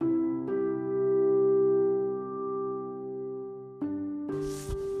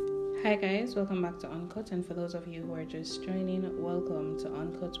Hi guys, welcome back to Uncut, and for those of you who are just joining, welcome to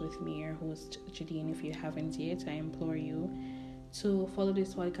Uncut with me, your host Jadine. If you haven't yet, I implore you to follow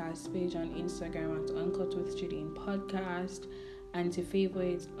this podcast page on Instagram at Uncut with Jadine Podcast, and to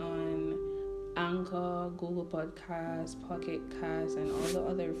favorite on Anchor, Google Podcasts, Pocket Casts, and all the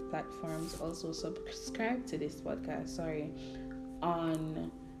other platforms. Also subscribe to this podcast,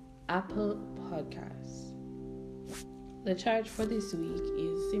 on Apple Podcasts. The charge for this week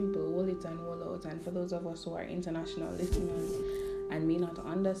is simple: wallet and wallout. And for those of us who are international listeners and may not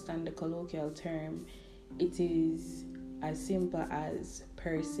understand the colloquial term, it is as simple as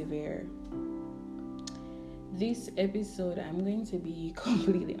persevere. This episode, I'm going to be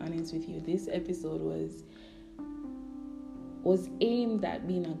completely honest with you. This episode was aimed at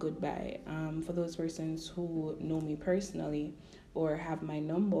being a goodbye. For those persons who know me personally or have my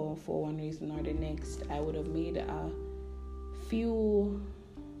number for one reason or the next, I would have made a few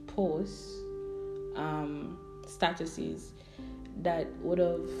posts, statuses that would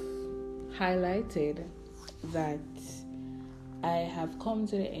have highlighted that I have come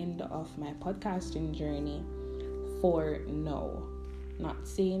to the end of my podcasting journey for now. Not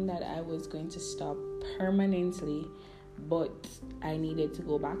saying that I was going to stop permanently, but I needed to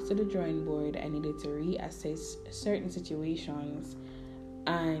go back to the drawing board. I needed to reassess certain situations,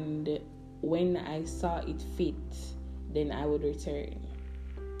 and when I saw it fit, then I would return.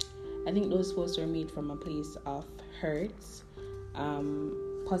 I think those posts were made from a place of hurt,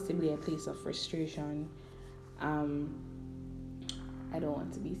 possibly a place of frustration. I don't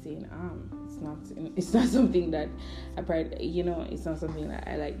want to be saying it's not something that it's not something that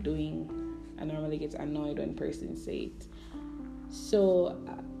I like doing. I normally get annoyed when persons say it. So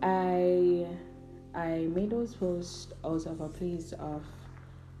I made those posts out of a place of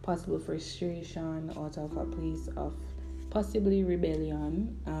possible frustration, out of a place of possibly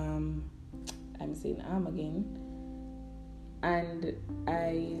rebellion. I'm saying again. And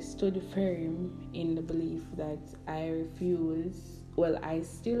I stood firm in the belief that I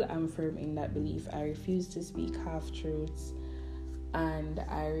still am firm in that belief. I refuse to speak half-truths, and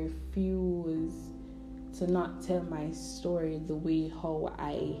I refuse to not tell my story the way how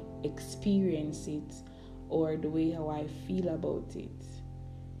I experience it or the way how I feel about it.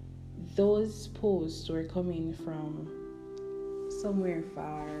 Those posts were coming from somewhere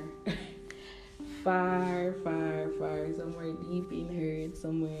far, somewhere deep in hurt,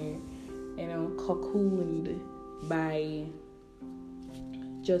 somewhere, cocooned by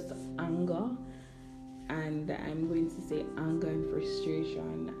just anger. And I'm going to say anger and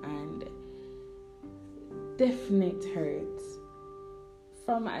frustration and definite hurt.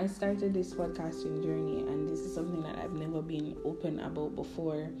 From I started this podcasting journey, and this is something that I've never been open about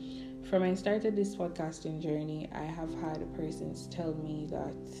before. From I started this podcasting journey, I have had persons tell me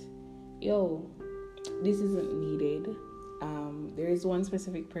that, this isn't needed. There is one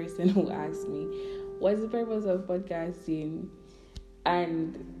specific person who asked me, what's the purpose of podcasting?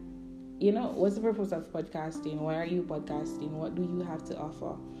 And, what's the purpose of podcasting? Why are you podcasting? What do you have to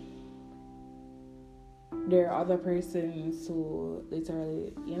offer? There are other persons who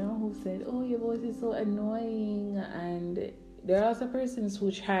literally, who said, oh, your voice is so annoying. And there are also persons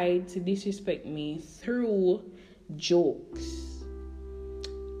who tried to disrespect me through jokes.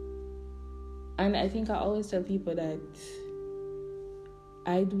 And I think I always tell people that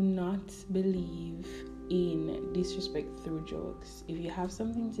I do not believe in disrespect through jokes. If you have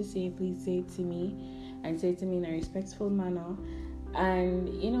something to say, please say it to me, and say it to me in a respectful manner. And,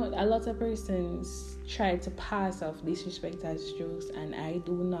 a lot of persons try to pass off disrespect as jokes, and I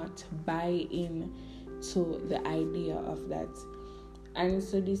do not buy in to the idea of that. And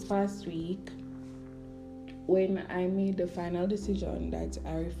so this past week, when I made the final decision that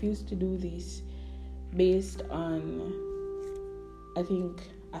I refused to do this based on, I think,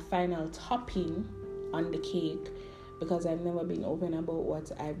 a final topping on the cake, because I've never been open about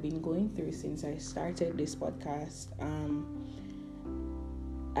what I've been going through since I started this podcast,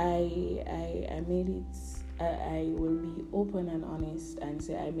 I made it. I will be open and honest and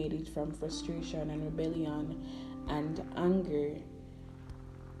say I made it from frustration and rebellion and anger,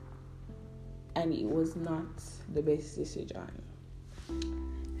 and it was not the best decision.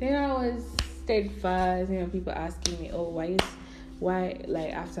 Then I was steadfast. People asking me, why?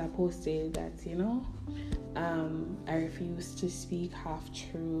 Like after I posted that, I refuse to speak half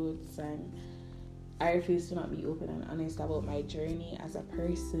truths, and I refuse to not be open and honest about my journey as a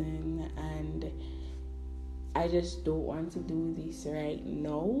person, and I just don't want to do this right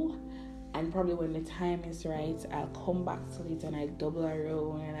now. And probably when the time is right, I'll come back to it and I double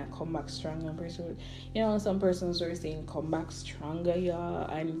around and I come back stronger and pursue. Some persons were saying come back stronger, yeah,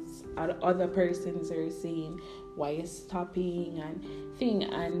 and other persons are saying why you stopping and thing.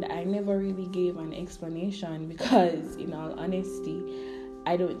 And I never really gave an explanation because, in all honesty,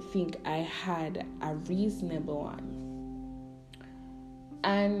 I don't think I had a reasonable one.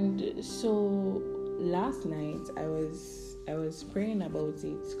 And so last night I was praying about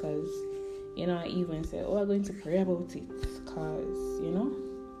it because, I even said, I'm going to pray about it because,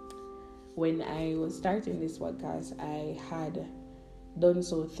 when I was starting this podcast, I had done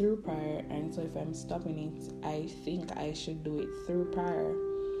so through prayer. And so if I'm stopping it, I think I should do it through prayer.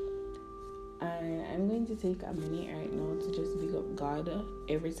 And I'm going to take a minute right now to just big up God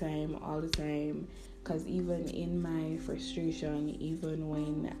every time, all the time. Because even in my frustration, even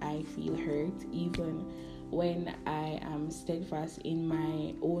when I feel hurt, even when I am steadfast in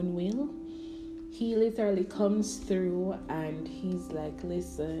my own will, He literally comes through and He's like,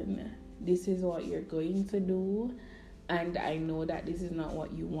 listen, this is what you're going to do. And I know that this is not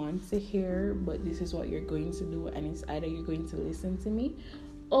what you want to hear, but this is what you're going to do. And it's either you're going to listen to me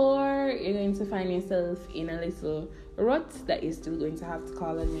or you're going to find yourself in a little rut that you're still going to have to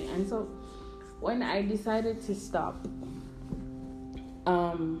call on me. And so when I decided to stop,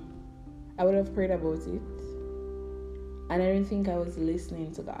 I would have prayed about it. And I don't think I was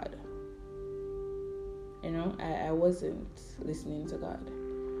listening to God. I wasn't listening to God.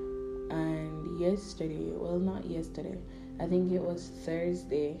 And not yesterday, I think it was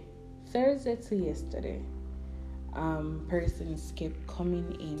Thursday to yesterday, persons kept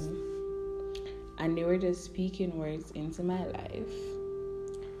coming in and they were just speaking words into my life.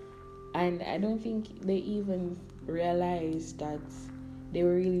 And I don't think they even realized that they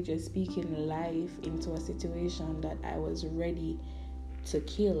were really just speaking life into a situation that I was ready to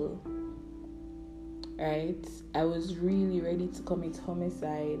kill. Right? I was really ready to commit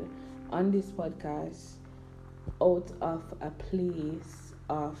homicide on this podcast out of a place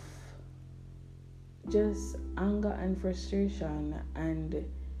of just anger and frustration and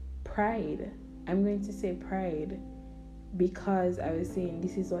pride. I'm going to say pride because I was saying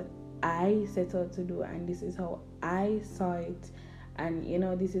this is what I set out to do and this is how I saw it, and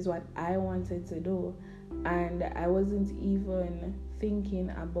this is what I wanted to do. And I wasn't even thinking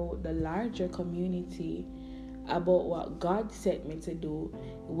about the larger community, about what God set me to do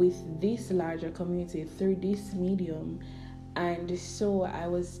with this larger community through this medium. And so I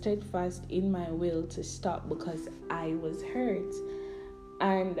was steadfast in my will to stop because I was hurt.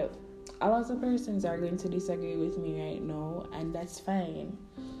 And a lot of persons are going to disagree with me right now, and that's fine,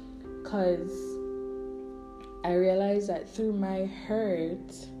 because I realize that through my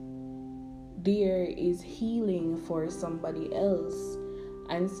hurt there is healing for somebody else.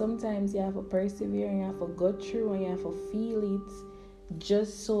 And sometimes you have to persevere and you have to go through and you have to feel it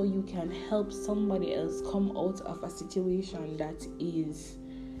just so you can help somebody else come out of a situation that is,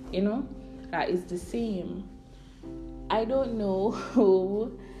 that is the same. I don't know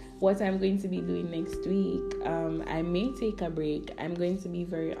what I'm going to be doing next week. I may take a break. I'm going to be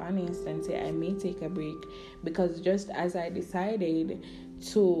very honest and say I may take a break because just as I decided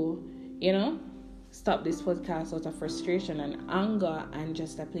to, stop this podcast out of frustration and anger and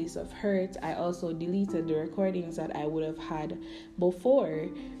just a place of hurt, I also deleted the recordings that I would have had before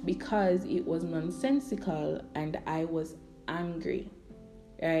because it was nonsensical and I was angry,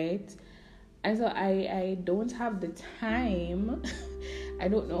 right? And so I don't have the time. I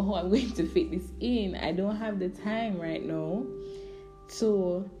don't know how I'm going to fit this in. I don't have the time right now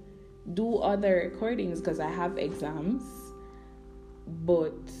to do other recordings because I have exams.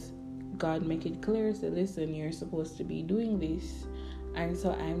 But God make it clear, so listen, you're supposed to be doing this. And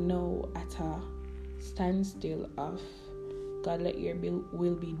so I'm now at a standstill of God, let your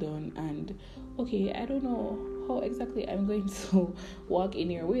will be done. And okay, I don't know how exactly I'm going to walk in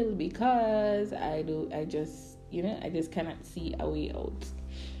your will because I just cannot see a way out.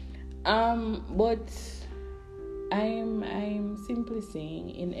 But I'm simply saying,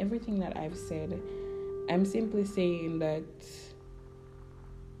 in everything that I've said, I'm simply saying that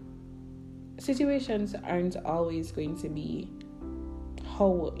situations aren't always going to be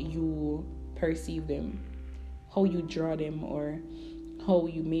how you perceive them, how you draw them, or how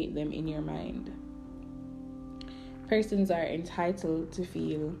you make them in your mind. Persons are entitled to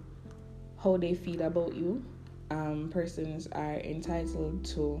feel how they feel about you. Persons are entitled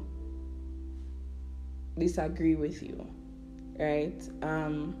to disagree with you, right?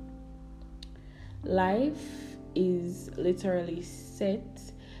 Life is literally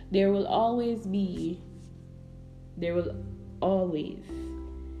set. There was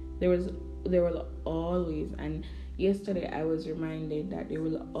there will always, and yesterday I was reminded that there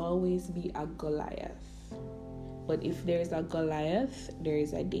will always be a Goliath. But if there's a Goliath, there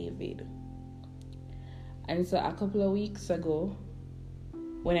is a David. And so a couple of weeks ago,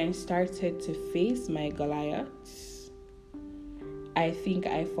 when I started to face my Goliaths, I think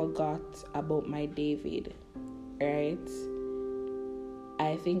I forgot about my David, right?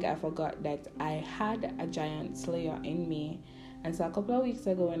 I think I forgot that I had a giant slayer in me. And so a couple of weeks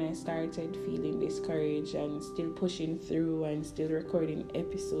ago, when I started feeling discouraged and still pushing through and still recording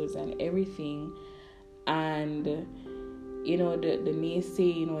episodes and everything, and the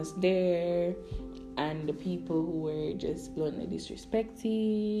naysaying was there, and the people who were just bluntly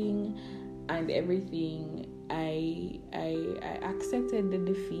disrespecting and everything, I accepted the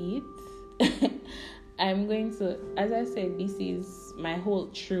defeat. I'm going to, as I said, this is my whole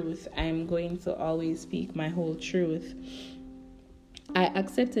truth. I'm going to always speak my whole truth. I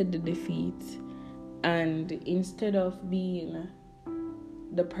accepted the defeat, and instead of being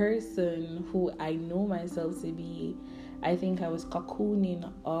the person who I know myself to be, I think I was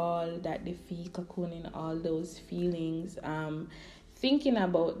cocooning all that defeat, cocooning all those feelings, thinking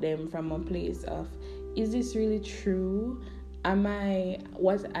about them from a place of, is this really true? And I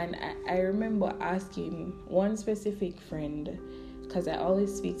remember asking one specific friend, because I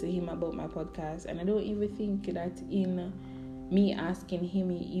always speak to him about my podcast, and I don't even think that in me asking him,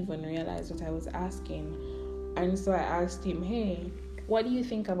 he even realized what I was asking. And so I asked him, hey, what do you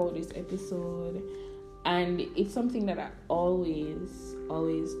think about this episode? And it's something that I always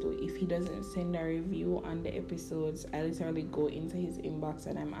do. If he doesn't send a review on the episodes, I literally go into his inbox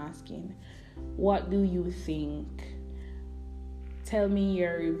and I'm asking, what do you think? Tell me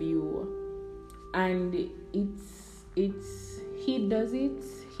your review. And he does it.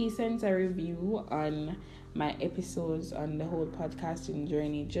 He sends a review on my episodes on the whole podcasting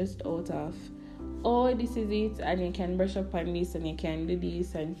journey, just out of, oh, this is it, and you can brush up on this and you can do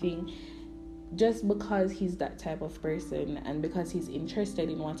this and thing, just because he's that type of person, and because he's interested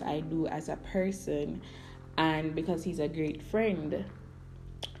in what I do as a person, and because he's a great friend.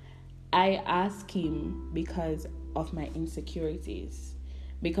 I ask him because of my insecurities,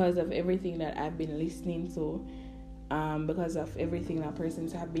 because of everything that I've been listening to, because of everything that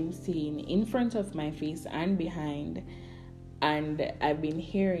persons have been seeing in front of my face and behind, and I've been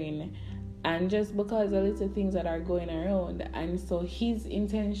hearing, and just because of little things that are going around. And so his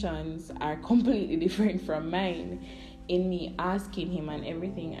intentions are completely different from mine in me asking him and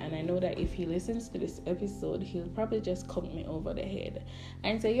everything. And I know that if he listens to this episode, he'll probably just cut me over the head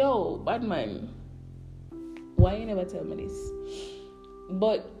and say, yo, bad man, why you never tell me this?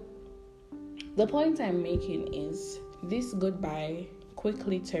 But the point I'm making is this goodbye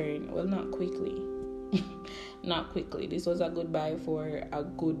quickly turned, well, not quickly, this was a goodbye for a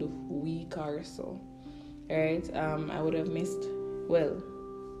good week or so, right? I would have missed, well,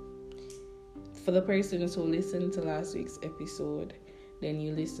 for the persons who listened to last week's episode, then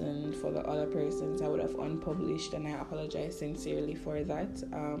you listened. For the other persons, I would have unpublished, and I apologize sincerely for that.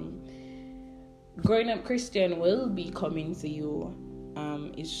 Growing Up Christian will be coming to you.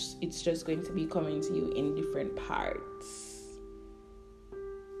 It's just going to be coming to you in different parts,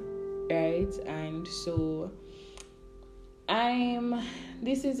 right? And so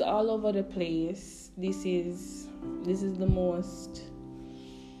this is all over the place. This is the most,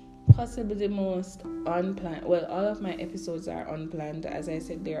 possibly the most unplanned. Well, all of my episodes are unplanned. As I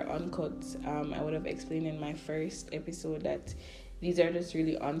said, they're uncut. I would have explained in my first episode that these are just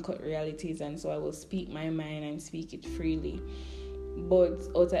really uncut realities, and so I will speak my mind and speak it freely. But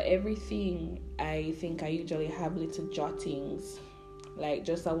out of everything, I think I usually have little jottings, like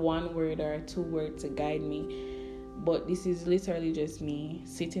just a 1 word or a 2 word to guide me. But this is literally just me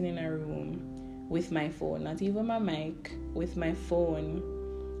sitting in a room with my phone, not even my mic, with my phone,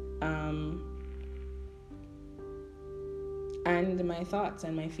 and my thoughts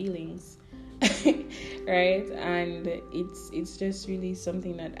and my feelings. Right? And it's just really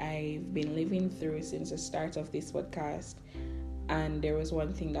something that I've been living through since the start of this podcast. And there was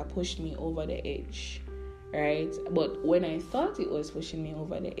one thing that pushed me over the edge, right? But when I thought it was pushing me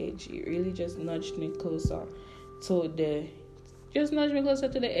over the edge, it really just nudged me closer to the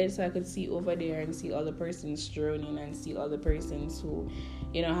edge, so I could see over there and see all the persons drowning, and see all the persons who,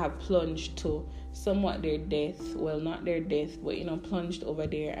 have plunged to somewhat their death. Well, not their death, but, plunged over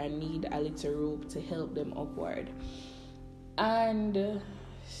there and need a little rope to help them upward. And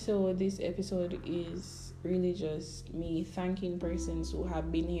so this episode is really just me thanking persons who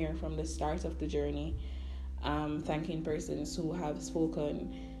have been here from the start of the journey, thanking persons who have spoken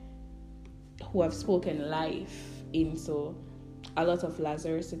life into a lot of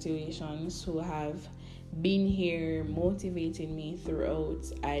Lazarus situations who have been here motivating me throughout.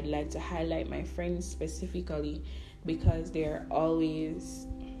 I'd like to highlight my friends specifically because they're always,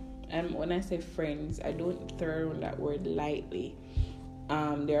 and when I say friends, I don't throw around that word lightly.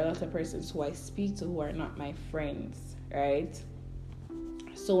 There are a lot of persons who I speak to who are not my friends, right?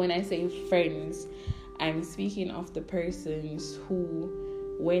 So when I say friends, I'm speaking of the persons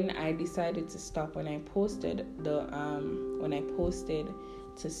who, when I decided to stop, when I posted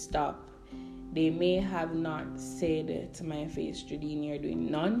to stop, they may have not said to my face, Judine, you're doing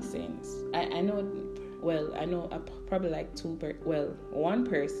nonsense. I know probably like one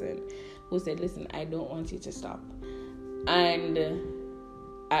person who said, listen, I don't want you to stop. And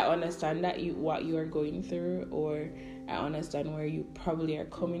I understand that what you are going through, or I understand where you probably are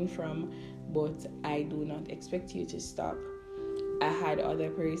coming from, but I do not expect you to stop. I had other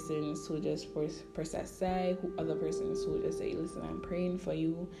persons who just press aside, other persons who just say, listen, I'm praying for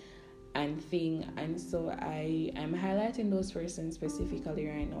you and thing. And so I'm highlighting those persons specifically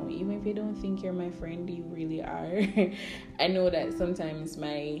right now. Even if you don't think you're my friend, you really are. I know that sometimes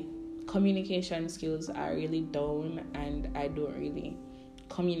my communication skills are really down and I don't really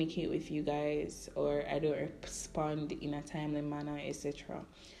communicate with you guys, or I don't respond in a timely manner, etc.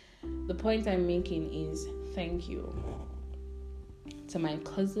 The point I'm making is thank you to my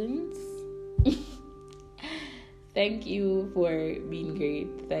cousins. Thank you for being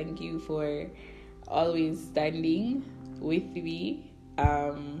great. Thank you for always standing with me.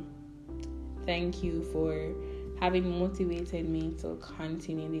 Thank you for having motivated me to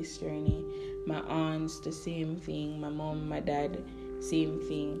continue this journey. My aunts, the same thing. My mom, my dad, same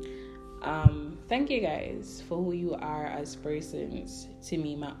thing. Thank you guys for who you are as persons to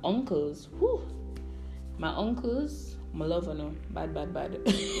me. My uncles, my lover, no, bad.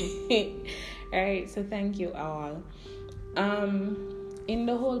 Alright, so thank you all. In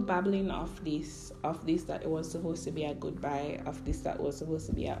the whole babbling of this that it was supposed to be a goodbye, of this that was supposed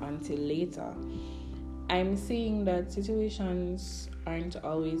to be a until later, I'm seeing that situations aren't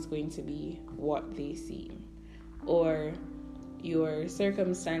always going to be what they seem, or your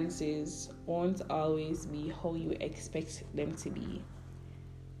circumstances won't always be how you expect them to be.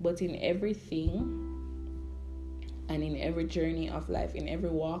 But in everything and in every journey of life, in every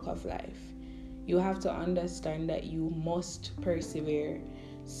walk of life, you have to understand that you must persevere.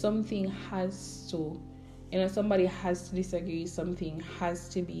 Something has to, somebody has to disagree, something has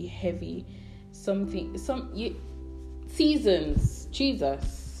to be heavy, seasons,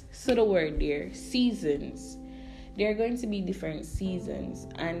 Jesus, so the word there, seasons. There are going to be different seasons,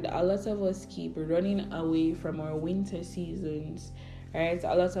 and a lot of us keep running away from our winter seasons, right?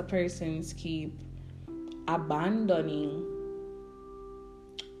 A lot of persons keep abandoning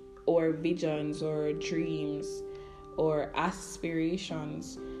or visions or dreams or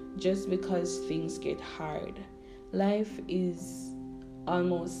aspirations just because things get hard. Life is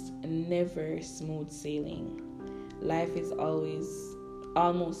almost never smooth sailing. Life is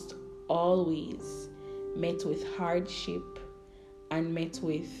almost always met with hardship and met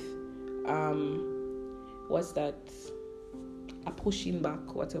with a pushing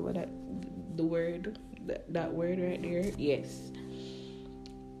back, whatever that word right there. Yes.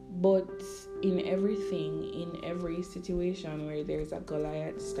 But in everything, in every situation where there's a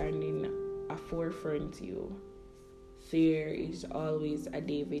Goliath standing a forefront to you, there is always a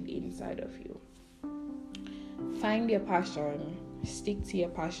David inside of you. Find your passion, stick to your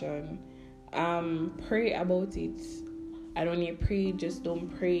passion, pray about it. I don't need to pray, just don't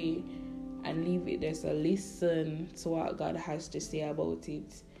pray and leave it there. So listen to what God has to say about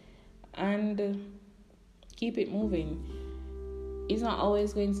it and keep it moving. It's not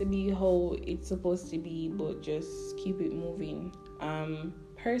always going to be how it's supposed to be, but just keep it moving.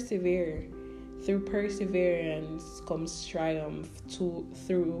 Persevere. Through perseverance comes triumph.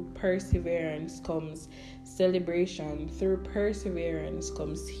 Through perseverance comes celebration. Through perseverance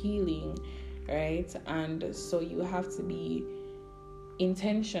comes healing, right? And so you have to be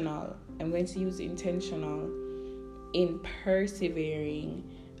intentional. I'm going to use intentional in persevering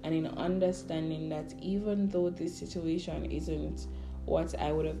and in understanding that even though this situation isn't what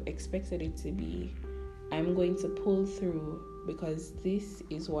I would have expected it to be, I'm going to pull through because this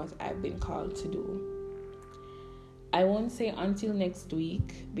is what I've been called to do. I won't say until next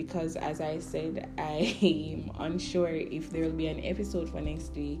week because, as I said, I am unsure if there will be an episode for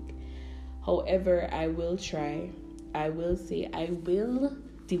next week. However, I will try. I will say I will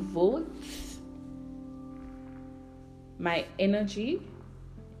devote my energy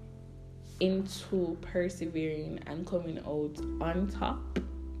into persevering and coming out on top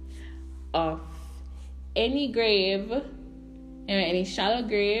of any grave any shallow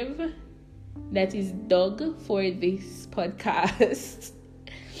grave that is dug for this podcast.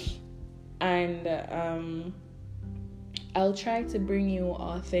 And I'll try to bring you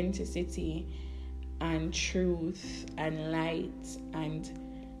authenticity and truth and light, and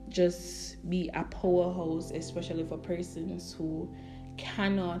just be a powerhouse, especially for persons who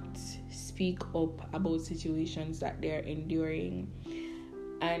cannot speak up about situations that they're enduring.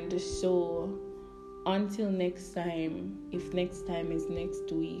 And so until next time, if next time is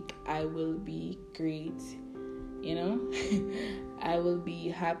next week, I will be great, I will be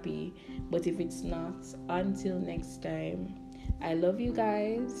happy. But if it's not, until next time, I love you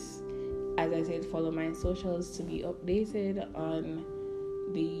guys. As I said, follow my socials to be updated on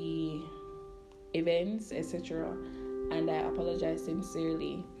the events, etc. And I apologize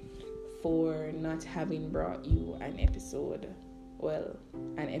sincerely for not having brought you an episode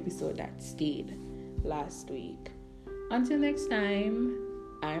that stayed last week. Until next time,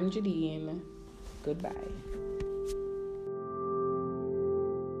 I'm Jadine. Goodbye.